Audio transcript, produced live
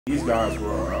These guys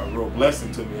were a real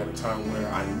blessing to me at a time where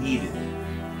I needed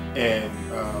it.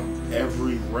 And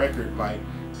every record, like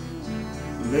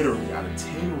literally out of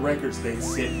 10 records they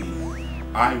sent me,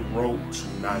 I wrote to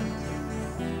 9.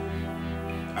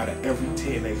 Out of every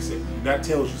 10 they sent me. That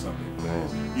tells you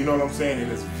something. You know what I'm saying?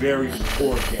 And it's very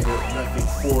organic. There's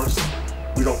nothing forced.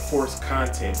 We don't force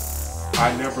content.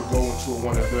 I never go into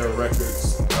one of their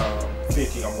records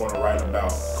thinking I'm going to write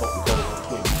about Coca-Cola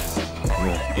and Twinkies.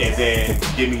 And then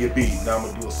give me a beat, now I'm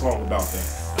going to do a song about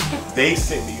that. They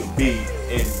sent me a beat,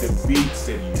 and the beat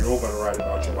said, you're going to write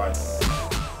about your life.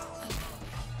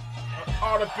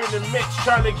 All up in the mix,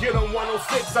 trying to get on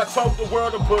 106. I told the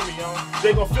world to put me on.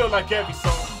 They gon' feel like every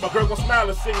song. My girl gon' smile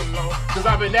and sing along. Cause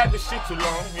I've been at this shit too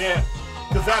long, yeah.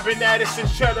 Cause I've been at it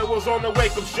since Cheddar was on the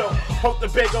Wake Up Show. Hope the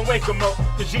bag gon' wake 'em up.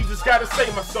 Cause Jesus gotta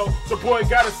save my soul. So boy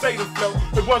gotta say the flow.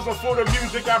 If it wasn't for the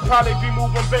music, I'd probably be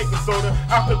moving baking soda.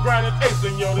 Out the grind and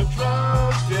facing, yo, the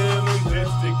drug dealing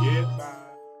just to get by.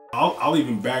 I'll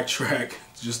even backtrack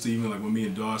just to even like when me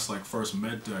and Dutch like first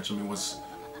met Dutch. I mean, what's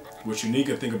unique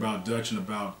I think about Dutch and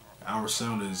about our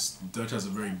sound is Dutch has a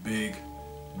very big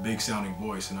sounding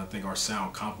voice, and I think our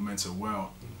sound complements it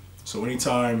well. So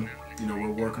anytime, you know,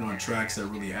 we're working on tracks that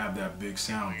really have that big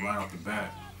sound right off the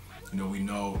bat, you know, we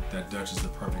know that Dutch is the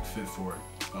perfect fit for it.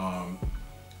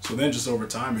 So then just over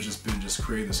time, it's just been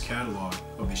creating this catalog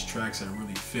of these tracks that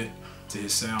really fit to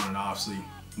his sound, and obviously,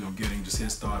 you know, getting just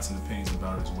his thoughts and opinions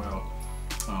about it as well.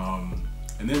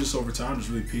 And then just over time, just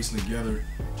really piecing together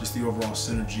just the overall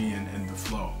synergy and the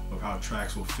flow of how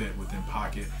tracks will fit within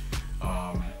Pocket,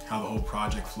 how the whole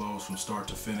project flows from start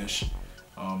to finish,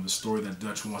 the story that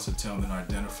Dutch wants to tell, and then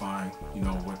identifying, you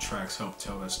know, what tracks help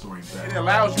tell that story better. It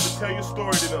allows you to tell your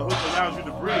story, then the hook allows you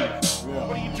to breathe. Yeah.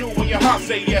 What do you do when your heart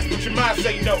say yes, but your mind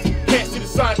say no? Can't see the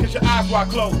sign cause your eyes wide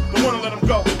closed. Don't wanna let them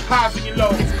go. Highs and your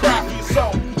lows, cry for your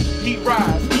soul. Heat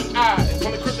rise, heat eyes.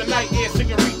 On the kryptonite air,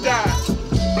 cigarette dies.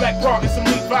 Black Park and some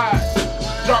Levi's.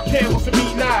 Dark candles and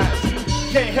mean eyes.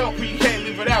 Can't help you, you can't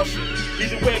live without you.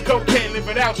 Either way it go, can't live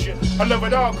without you. I love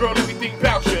it all, girl, everything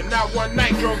about you. Not one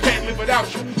night, girl, can't live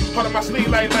without you. Heart on my sleeve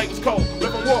like it's cold.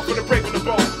 Live a war for the brave and the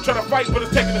bold. Try to fight, but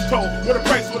it's taking its toll. What a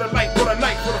price, what a light, what a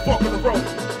night, for the fork of the road.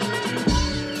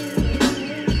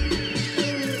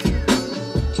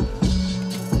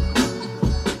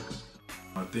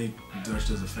 I think Dutch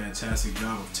does a fantastic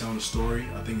job of telling the story.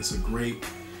 I think it's a great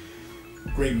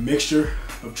mixture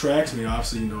of tracks. I mean,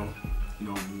 obviously, you know,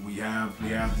 we have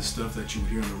the stuff that you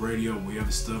hear on the radio. We have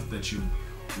the stuff that you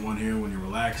want to hear when you're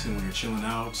relaxing, when you're chilling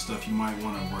out, stuff you might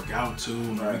want to work out to.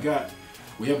 And right.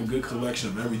 We have a good collection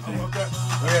of everything.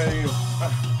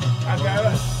 I got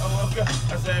up, I woke up,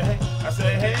 I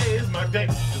said, hey, it's my day,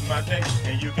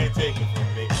 and you can't take it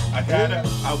from me. I got up,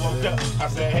 I woke up, I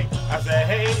said,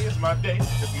 hey, it's my day,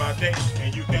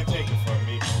 and you can't take it from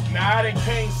me. Now I done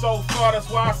came so far, that's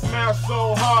why I smile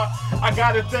so hard. I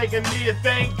gotta thank a nigga,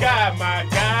 thank God, my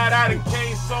God. I done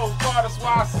came so far, that's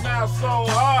why I smile so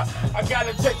hard. I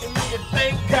gotta take a nigga,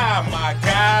 thank God, my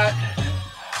God.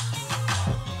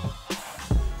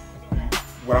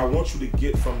 What I want you to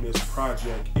get from this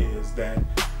project is that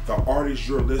the artist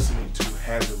you're listening to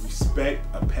has a respect,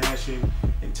 a passion,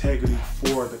 integrity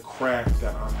for the craft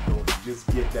that I'm doing. Just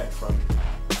get that from me.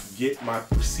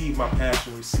 Receive my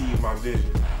passion, receive my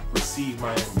vision, receive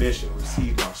my ambition,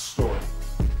 receive my story.